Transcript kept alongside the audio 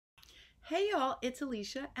Hey y'all, it's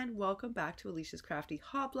Alicia and welcome back to Alicia's Crafty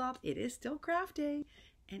Hoblob. It is still craft day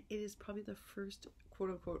and it is probably the first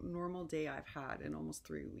quote-unquote normal day I've had in almost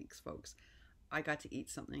 3 weeks, folks. I got to eat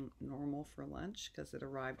something normal for lunch because it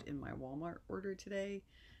arrived in my Walmart order today.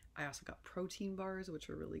 I also got protein bars, which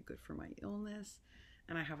are really good for my illness,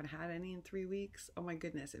 and I haven't had any in 3 weeks. Oh my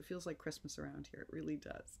goodness, it feels like Christmas around here. It really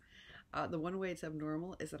does. The one way it's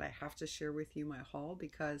abnormal is that I have to share with you my haul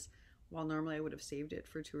because while normally I would have saved it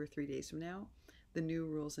for 2 or 3 days from now, the new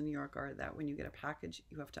rules in New York are that when you get a package,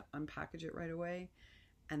 you have to unpackage it right away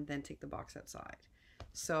and then take the box outside.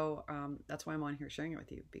 So that's why I'm on here sharing it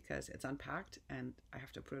with you, because it's unpacked and I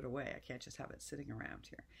have to put it away. I can't just have it sitting around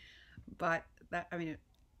here. But that, I mean,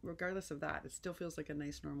 regardless of that, it still feels like a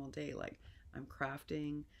nice normal day. Like I'm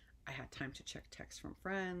crafting. I had time to check texts from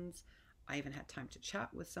friends. I even had time to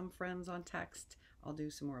chat with some friends on text. I'll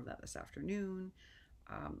do some more of that this afternoon.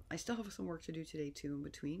 I still have some work to do today too in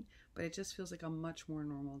between, but it just feels like a much more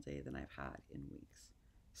normal day than I've had in weeks.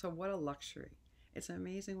 So what a luxury. It's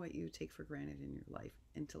amazing what you take for granted in your life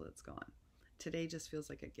until it's gone. Today just feels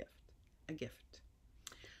like a gift.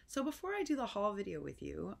 So before I do the haul video with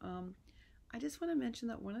you, I just want to mention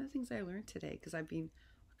that one of the things I learned today, because I've been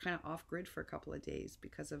kind of off grid for a couple of days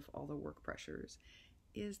because of all the work pressures,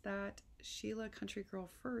 is that Sheila Country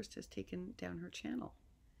Girl First has taken down her channel.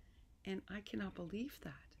 And I cannot believe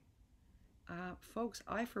that. Folks,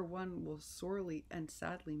 I for one will sorely and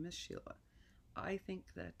sadly miss Sheila. I think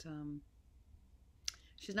that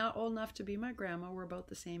she's not old enough to be my grandma. We're about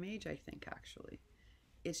the same age, I think, actually.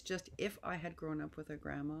 It's just if I had grown up with a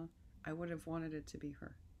grandma, I would have wanted it to be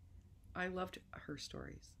her. I loved her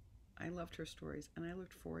stories. I loved her stories, and I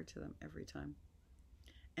looked forward to them every time.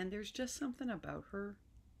 And there's just something about her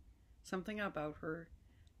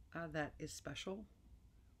that is special.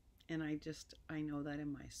 And I know that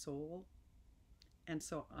in my soul. And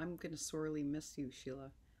so I'm going to sorely miss you,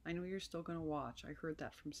 Sheila. I know you're still going to watch. I heard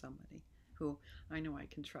that from somebody who I know I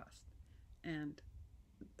can trust.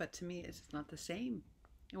 But to me, it's not the same.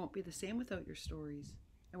 It won't be the same without your stories.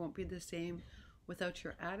 It won't be the same without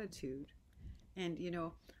your attitude. And, you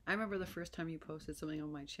know, I remember the first time you posted something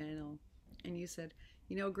on my channel and you said,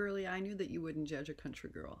 you know, girlie, I knew that you wouldn't judge a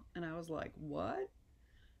country girl. And I was like, what?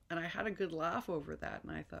 And I had a good laugh over that.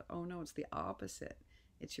 And I thought, oh no, it's the opposite.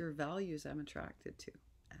 It's your values I'm attracted to,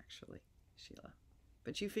 actually, Sheila.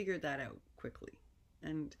 But you figured that out quickly.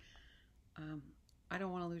 And I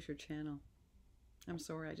don't want to lose your channel. I'm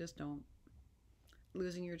sorry, I just don't.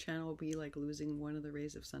 Losing your channel will be like losing one of the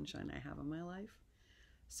rays of sunshine I have in my life.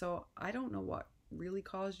 So I don't know what really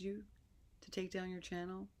caused you to take down your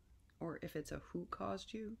channel, or if it's a who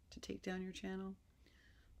caused you to take down your channel.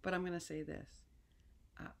 But I'm going to say this.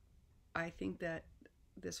 I think that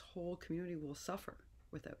this whole community will suffer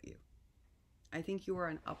without you. I think you are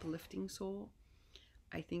an uplifting soul.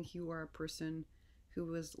 I think you are a person who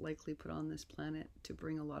was likely put on this planet to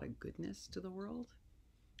bring a lot of goodness to the world.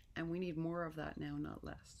 And we need more of that now, not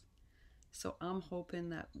less. So I'm hoping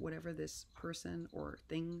that whatever this person or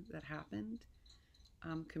thing that happened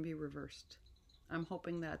can be reversed. I'm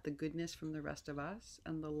hoping that the goodness from the rest of us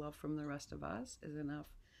and the love from the rest of us is enough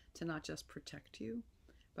to not just protect you,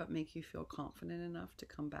 but make you feel confident enough to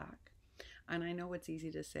come back. And I know it's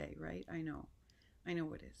easy to say, right? I know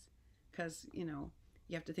it is. Because, you know,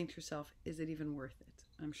 you have to think to yourself, is it even worth it?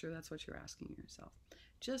 I'm sure that's what you're asking yourself.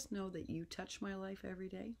 Just know that you touch my life every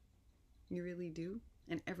day. You really do.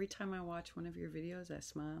 And every time I watch one of your videos, I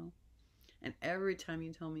smile. And every time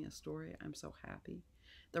you tell me a story, I'm so happy.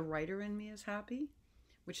 The writer in me is happy,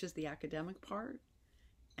 which is the academic part.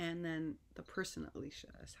 And then the person, Alicia,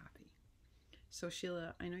 is happy. So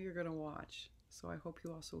Sheila, I know you're going to watch, so I hope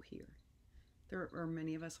you also hear. There are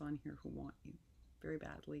many of us on here who want you very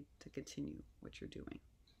badly to continue what you're doing.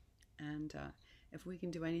 And if we can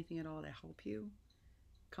do anything at all to help you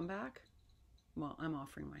come back, well, I'm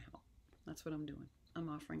offering my help. That's what I'm doing. I'm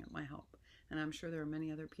offering up my help. And I'm sure there are many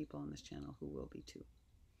other people on this channel who will be too.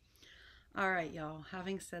 All right, y'all.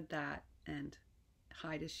 Having said that, and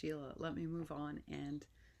hi to Sheila, let me move on and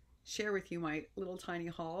share with you my little tiny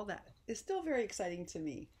haul that is still very exciting to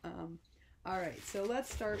me. All right, so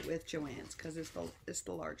let's start with Joanne's because it's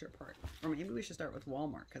the larger part, or maybe we should start with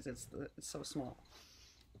Walmart because it's so small.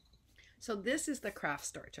 So this is the craft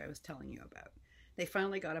starch I was telling you about. They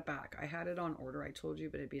finally got it back. I had it on order, I told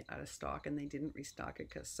you, but it'd be out of stock, and they didn't restock it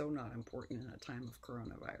because so not important in a time of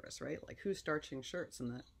coronavirus, right? Like who's starching shirts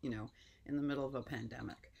in the middle of a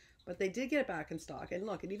pandemic? But they did get it back in stock, and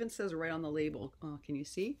look, it even says right on the label. Can you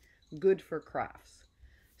see? Good for crafts.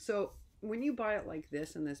 So when you buy it like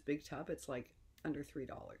this in this big tub, it's like under $3.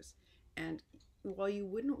 And while you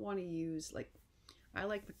wouldn't want to use, like, I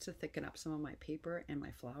like to thicken up some of my paper and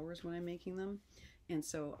my flowers when I'm making them. And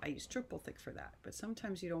so I use triple thick for that. But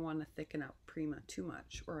sometimes you don't want to thicken up Prima too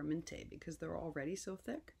much or a Minte because they're already so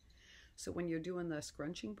thick. So when you're doing the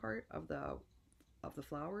scrunching part of the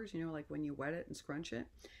flowers, you know, like when you wet it and scrunch it,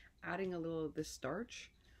 adding a little of this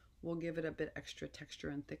starch will give it a bit extra texture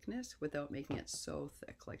and thickness without making it so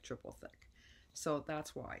thick, like triple thick. So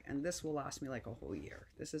that's why. And this will last me like a whole year.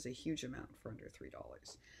 This is a huge amount for under $3.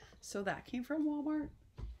 So that came from Walmart.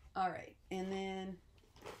 All right. And then,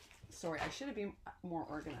 sorry, I should have been more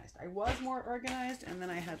organized. I was more organized and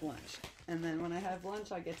then I had lunch. And then when I have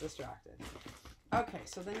lunch, I get distracted. Okay,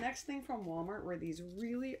 so the next thing from Walmart were these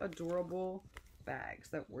really adorable bags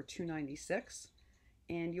that were $2.96.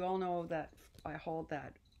 And you all know that I hauled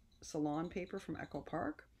that salon paper from Echo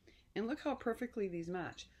Park. And look how perfectly these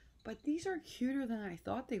match. But these are cuter than I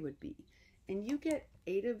thought they would be. And you get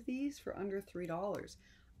 8 of these for under $3.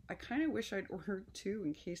 I kind of wish I'd ordered 2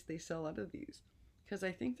 in case they sell out of these. Because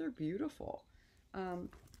I think they're beautiful.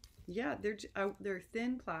 Yeah, they're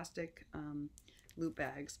thin plastic loop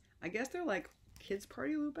bags. I guess they're like kids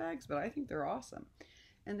party loop bags, but I think they're awesome.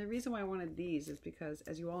 And the reason why I wanted these is because,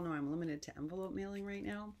 as you all know, I'm limited to envelope mailing right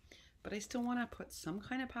now, but I still want to put some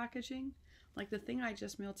kind of packaging. Like the thing I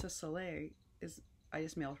just mailed to Soleil is, I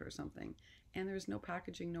just mailed her something, and there's no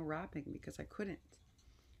packaging, no wrapping, because I couldn't.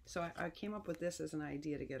 So I came up with this as an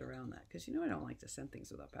idea to get around that, because you know I don't like to send things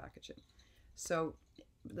without packaging. So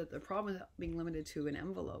the problem with being limited to an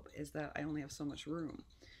envelope is that I only have so much room.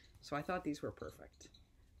 So I thought these were perfect.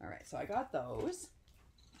 All right, so I got those,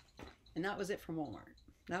 and that was it from Walmart.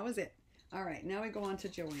 That was it. All right, now I go on to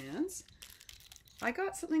Joanne's. I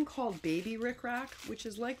got something called Baby Rick Rack, which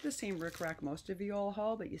is like the same Rick Rack most of you all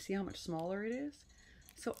haul, but you see how much smaller it is?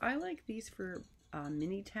 So I like these for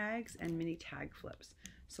mini tags and mini tag flips.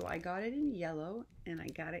 So I got it in yellow, and I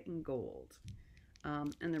got it in gold.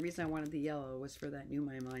 And the reason I wanted the yellow was for that new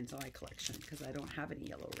My Mind's Eye collection, because I don't have any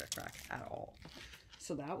yellow Rick Rack at all.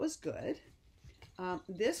 So that was good.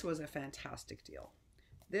 This was a fantastic deal.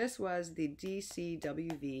 This was the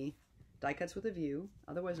DCWV, Die Cuts with a View,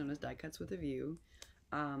 otherwise known as Die Cuts with a View.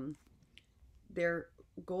 Their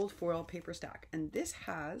gold foil paper stack. And this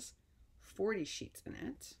has 40 sheets in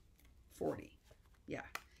it. 40. Yeah.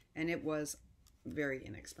 And it was very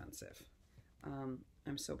inexpensive.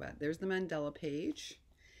 I'm so bad. There's the Mandela page.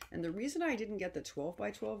 And the reason I didn't get the 12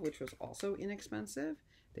 by 12, which was also inexpensive,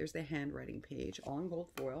 there's the handwriting page, all in gold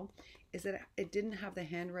foil, is that it didn't have the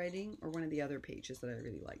handwriting or one of the other pages that I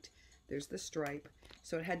really liked. There's the stripe,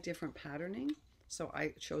 so it had different patterning, so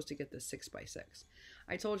I chose to get the 6 by 6.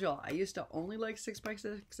 I told y'all, I used to only like 6 by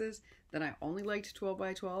 6s, then I only liked 12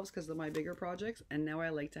 by 12s because of my bigger projects, and now I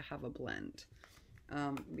like to have a blend.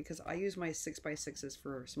 Because I use my 6 by 6s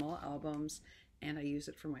for small albums, and I use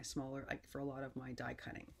it for my smaller, like for a lot of my die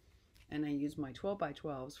cutting. And I use my 12 by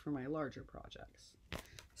 12s for my larger projects.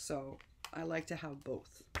 So I like to have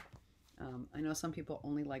both. I know some people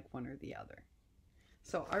only like one or the other.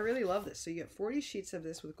 So I really love this. So you get 40 sheets of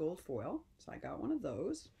this with gold foil. So I got one of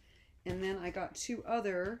those. And then I got 2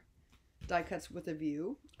 other Die Cuts with a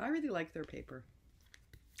View. I really like their paper.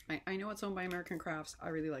 I know it's owned by American Crafts. I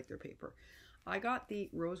really like their paper. I got the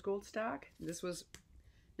rose gold stack. This was,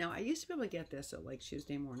 now I used to be able to get this at like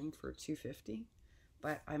Tuesday morning for $2.50,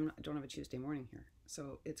 but I don't have a Tuesday morning here.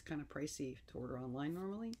 So it's kind of pricey to order online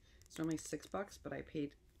normally. It's normally $6, but I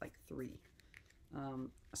paid like $3.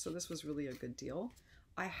 So this was really a good deal.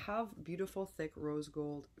 I have beautiful thick rose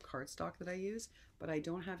gold cardstock that I use, but I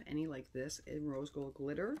don't have any like this in rose gold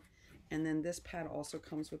glitter. And then this pad also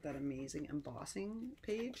comes with that amazing embossing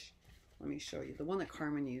page. Let me show you. The one that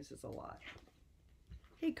Carmen uses a lot.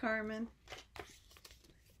 Hey Carmen.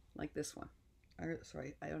 Like this one.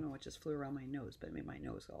 Sorry, I don't know what just flew around my nose, but it made my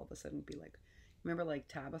nose all of a sudden be like, remember like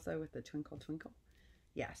Tabitha with the twinkle twinkle?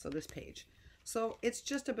 Yeah, so this page. So it's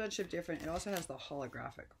just a bunch of different, it also has the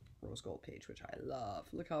holographic rose gold page, which I love.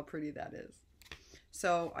 Look how pretty that is.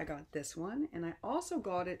 So I got this one, and I also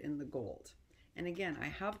got it in the gold. And again, I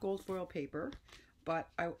have gold foil paper, but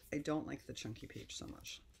I don't like the chunky page so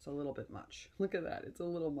much. It's a little bit much. Look at that, it's a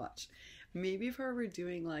little much. Maybe if I were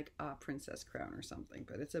doing like a princess crown or something,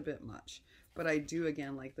 but it's a bit much. But I do,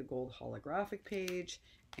 again, like the gold holographic page,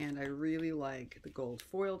 and I really like the gold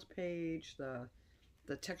foiled page, the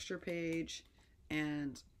texture page,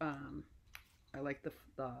 and I like the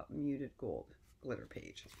muted gold glitter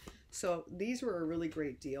page. So these were a really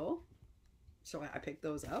great deal. So I picked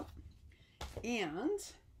those up, and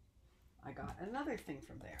I got another thing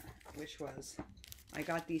from there, which was I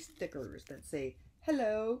got these stickers that say,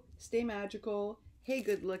 hello, stay magical, hey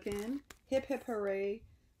good looking, hip hip hooray,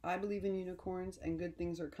 I believe in unicorns and good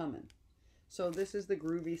things are coming. So this is the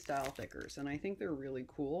Groovy Style Thickers, and I think they're really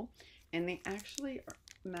cool. And they actually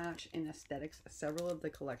match in aesthetics several of the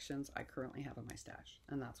collections I currently have in my stash,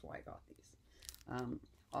 and that's why I got these.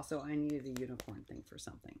 Also, I needed a unicorn thing for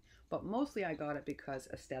something, but mostly I got it because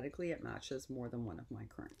aesthetically it matches more than one of my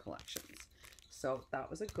current collections. So that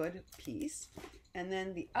was a good piece. And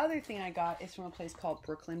then the other thing I got is from a place called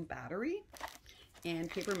Brooklyn Battery, and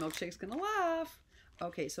Paper Milkshake's gonna laugh.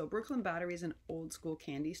 Okay, so Brooklyn Battery is an old school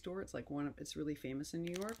candy store. It's like it's really famous in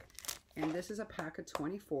New York. And this is a pack of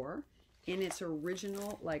 24 in its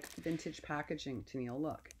original like vintage packaging. Tennille,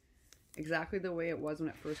 look. Exactly the way it was when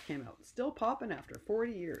it first came out. Still popping after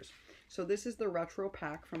 40 years. So this is the retro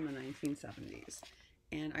pack from the 1970s.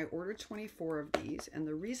 And I ordered 24 of these. And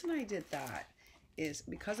the reason I did that is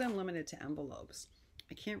because I'm limited to envelopes.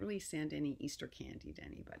 I can't really send any Easter candy to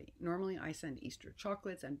anybody. Normally I send Easter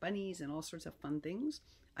chocolates and bunnies and all sorts of fun things.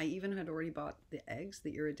 I even had already bought the eggs,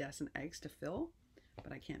 the iridescent eggs to fill,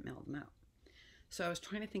 but I can't mail them out. So I was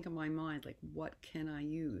trying to think in my mind, like, what can I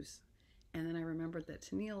use? And then I remembered that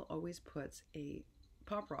Tennille always puts a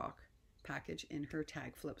Pop Rock package in her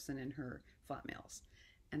tag flips and in her flat mails.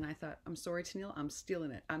 And I thought, I'm sorry, Tennille, I'm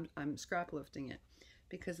stealing it. I'm scrap lifting it,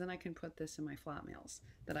 because then I can put this in my flat mails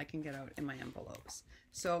that I can get out in my envelopes.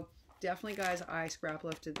 So definitely, guys, I scrap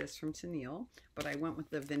lifted this from Tennille, but I went with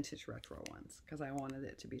the vintage retro ones because I wanted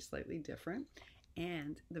it to be slightly different.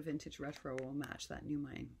 And the vintage retro will match that new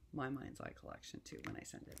My Mind's Eye collection too when I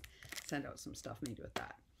send out some stuff made with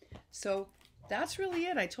that. So that's really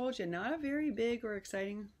it. I told you, not a very big or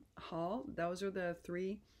exciting haul. Those are the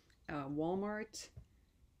three: Wal-Mart,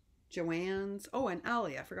 Joanne's. Oh, and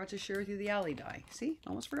Alley. I forgot to share with you the Alley die. See,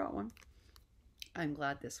 almost forgot one. I'm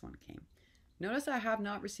glad this one came. Notice I have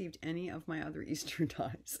not received any of my other Easter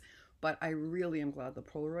dies, but I really am glad the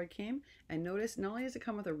Polaroid came. And notice, not only does it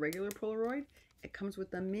come with a regular Polaroid, it comes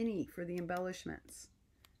with the mini for the embellishments.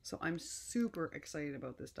 So I'm super excited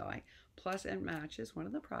about this die. Plus, it matches one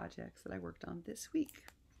of the projects that I worked on this week.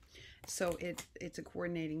 So it's a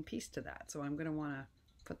coordinating piece to that. So I'm going to want to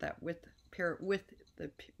put that pair it with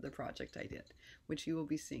the project I did, which you will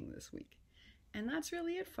be seeing this week. And that's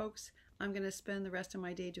really it, folks. I'm going to spend the rest of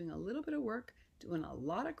my day doing a little bit of work, doing a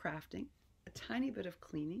lot of crafting, a tiny bit of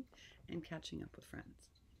cleaning, and catching up with friends.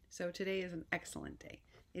 So today is an excellent day.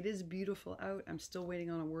 It is beautiful out. I'm still waiting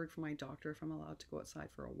on a word from my doctor if I'm allowed to go outside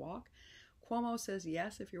for a walk. Cuomo says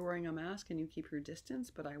yes if you're wearing a mask and you keep your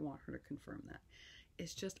distance, but I want her to confirm that.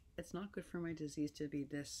 It's not good for my disease to be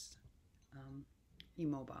this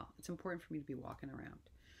immobile. It's important for me to be walking around.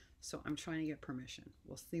 So I'm trying to get permission.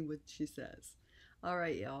 We'll see what she says. All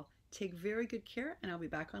right, y'all. Take very good care, and I'll be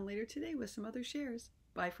back on later today with some other shares.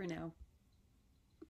 Bye for now.